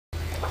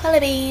Hello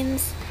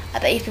beans! I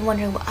bet you've been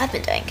wondering what I've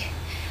been doing.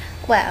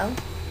 Well,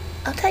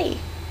 I'll tell you.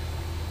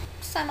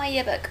 Sign my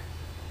yearbook.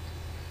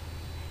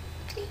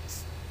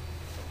 Please.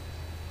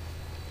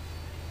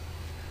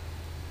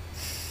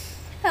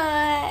 I'm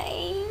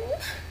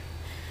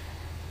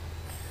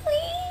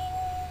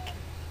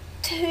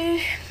going to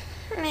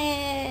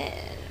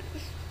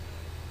miss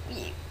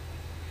you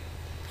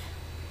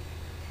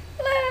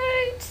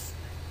loads.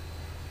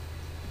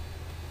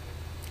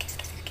 Kiss,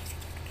 kiss, kiss, kiss,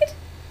 kiss.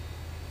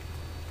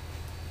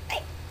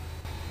 Bye.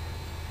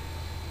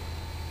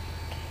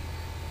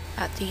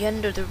 At the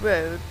end of the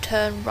road,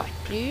 turn right,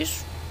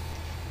 please.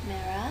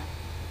 Mirror,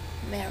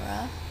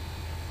 mirror,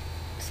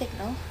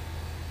 signal.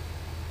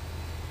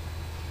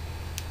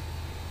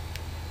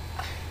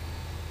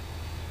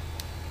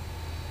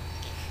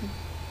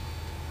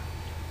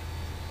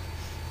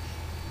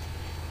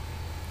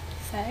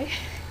 So,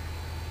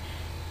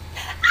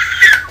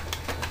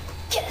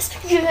 yes,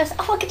 yes.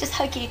 Oh, I could just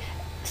hug you.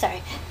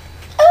 Sorry.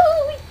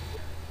 Oh,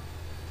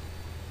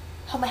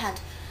 hold my hand.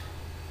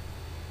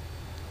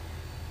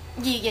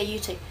 Yeah, you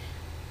too.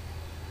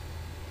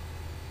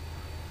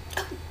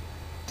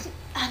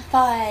 I'm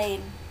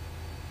fine.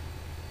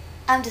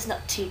 I'm just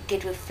not too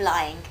good with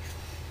flying.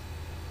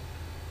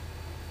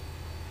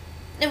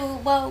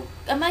 No, well,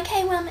 I'm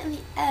okay when I'm in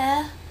the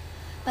air,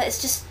 but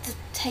it's just the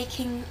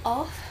taking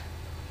off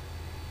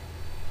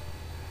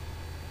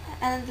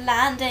and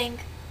landing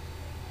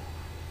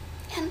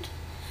and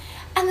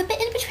the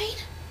bit in between.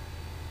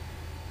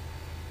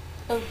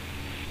 Oh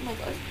my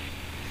god.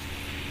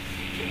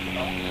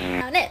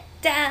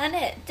 Down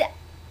it, down.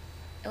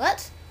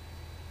 What?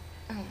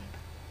 Oh.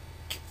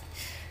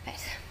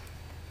 Right.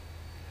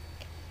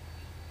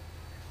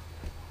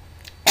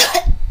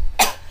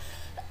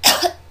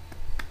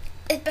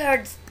 It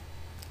burns.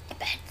 It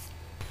burns.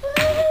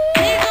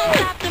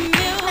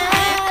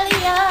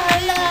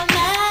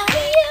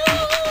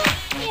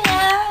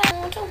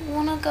 I don't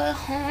wanna go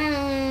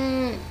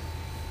home.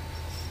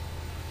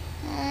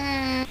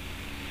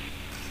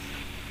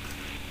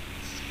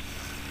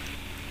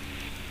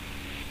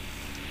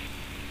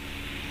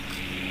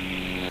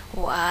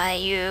 Why,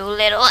 you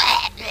little...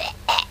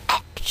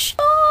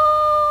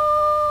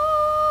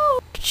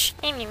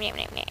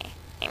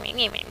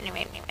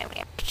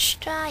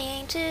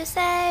 Trying to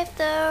save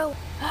the...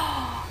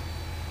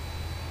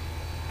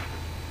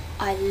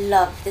 I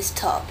love this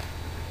top.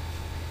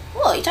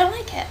 What, you don't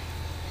like it?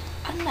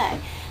 I don't know.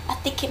 I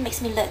think it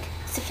makes me look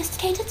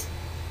sophisticated,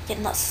 yet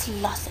not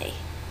slutty.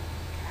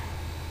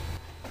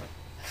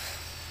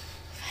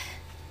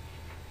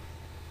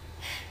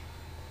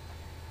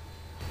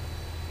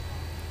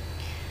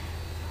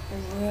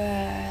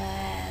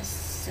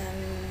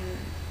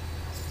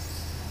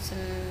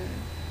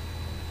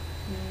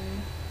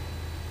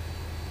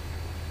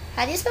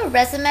 How do you spell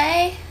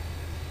resume?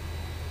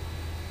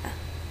 Oh.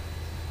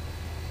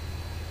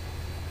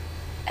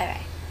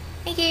 Alright.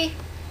 Thank you.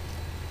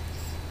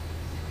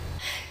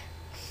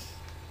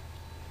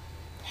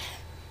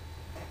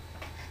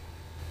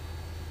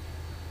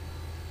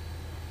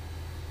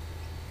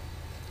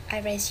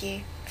 I raise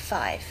you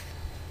 5.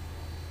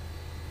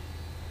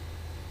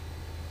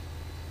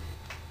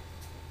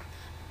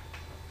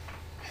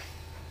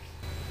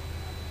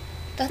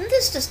 Doesn't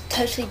this just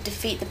totally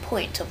defeat the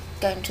point of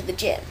going to the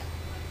gym?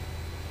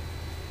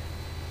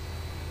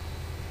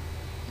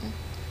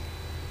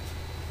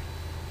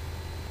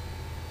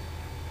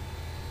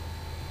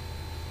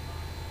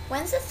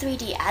 When's the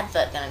 3D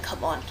advert gonna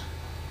come on?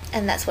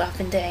 And that's what I've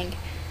been doing.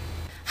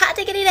 Hot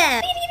diggity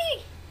damn!